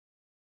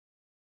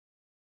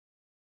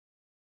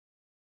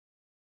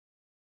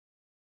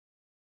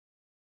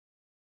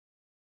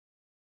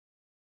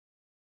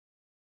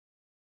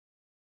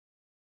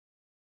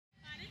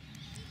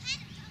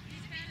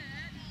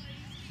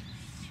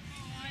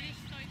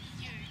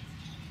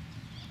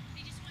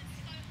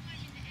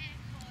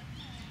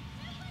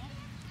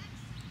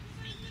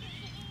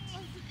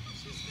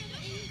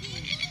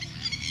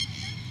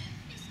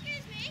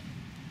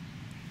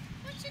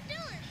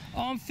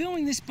I'm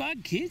filming this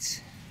bug,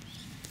 kids.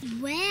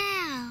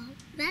 Wow,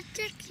 that's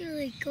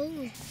actually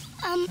cool.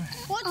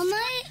 What kind of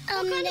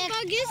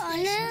bug is this?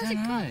 I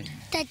don't know.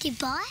 That you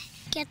buy?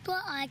 Guess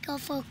what I got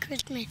for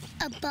Christmas?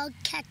 A bug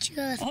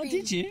catcher thing. Oh,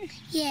 did you?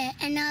 Yeah,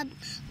 and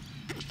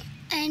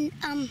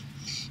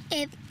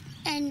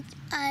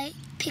I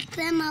picked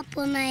them up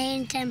when I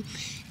ate them,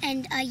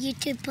 and I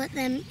used to put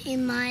them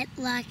in my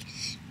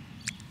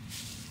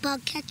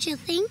bug catcher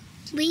thing.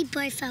 We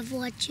both have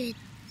watched it.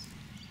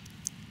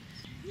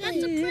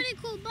 That's a pretty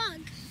cool bug.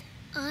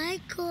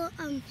 I caught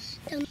them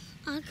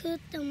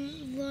a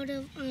lot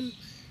of I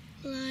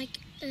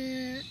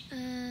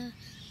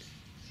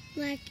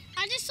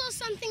just saw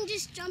something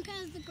just jump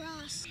out of the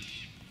grass.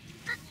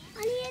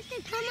 I need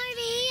to come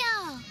over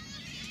here.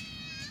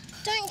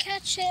 Don't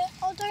catch it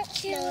or don't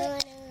kill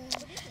it. No.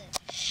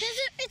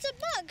 It's a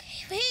bug.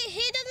 He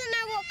doesn't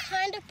know what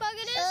kind of bug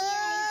it is.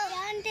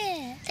 Found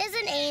it. There's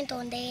an ant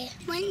on there.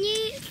 When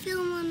you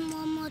film him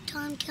one more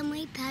time, can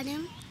we pat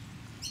him?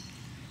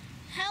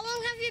 How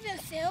long have you been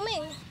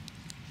filming?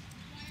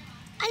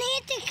 I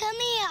need to come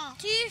here.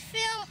 Do you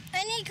film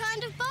any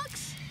kind of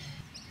bugs?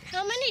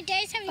 How many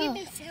days have you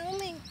been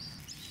filming?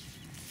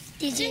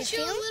 Did you Since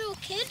you're a film? little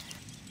kid?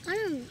 I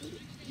don't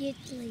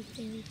usually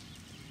film.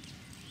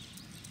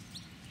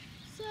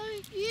 So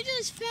you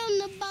just film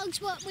the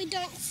bugs what we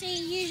don't see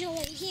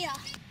usually here.